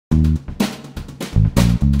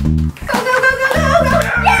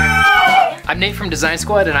Nate from Design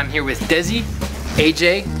Squad, and I'm here with Desi,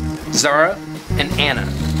 AJ, Zara, and Anna.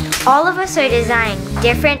 All of us are designing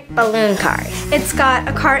different balloon cars. It's got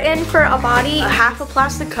a carton for a body, half a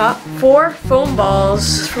plastic cup, 4 foam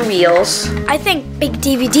balls for wheels. I think big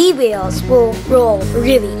DVD wheels will roll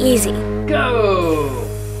really easy. Go!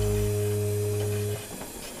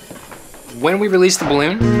 When we release the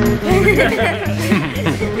balloon,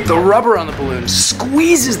 the rubber on the balloon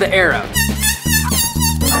squeezes the air out,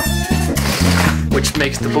 which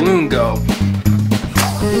makes the balloon go.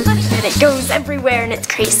 And it goes everywhere and it's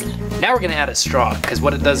crazy. Now we're gonna add a straw, because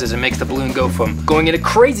what it does is it makes the balloon go from going in a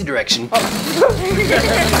crazy direction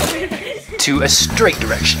to a straight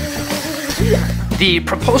direction. The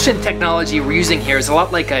propulsion technology we're using here is a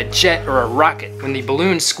lot like a jet or a rocket. When the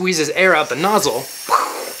balloon squeezes air out the nozzle,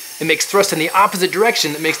 it makes thrust in the opposite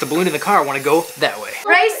direction that makes the balloon in the car want to go that way.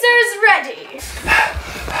 Racers ready.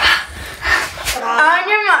 On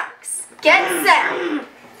your marks, get set,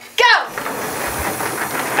 go!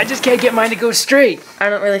 I just can't get mine to go straight. I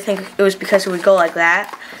don't really think it was because it would go like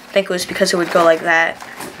that. I think it was because it would go like that.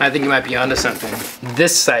 I think you might be onto something.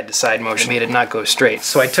 This side-to-side motion made it not go straight.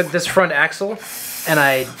 So I took this front axle and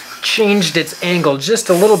I changed its angle just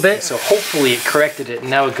a little bit, so hopefully it corrected it and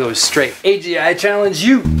now it goes straight. AJ, I challenge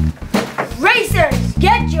you. Racers,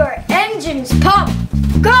 get your engines pumped.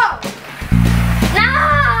 Go!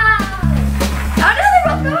 Oh no, they're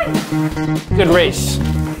both going. Good race.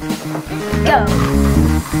 Go.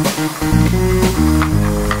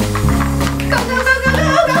 Go, go, go, go,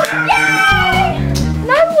 go, go! Yay!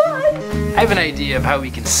 I won! I have an idea of how we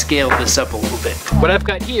can scale this up a little bit. What I've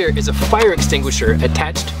got here is a fire extinguisher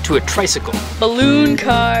attached to a tricycle. Balloon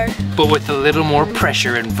car. But with a little more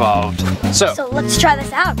pressure involved. So let's try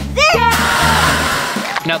this out.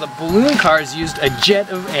 now the balloon cars used a jet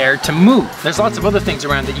of air to move. There's lots of other things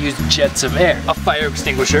around that use jets of air. A fire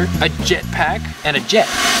extinguisher, a jet pack, and a jet.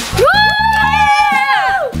 Woo!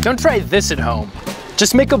 Don't try this at home.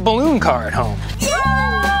 Just make a balloon car at home.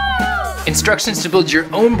 Instructions to build your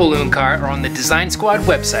own balloon car are on the Design Squad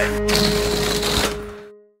website.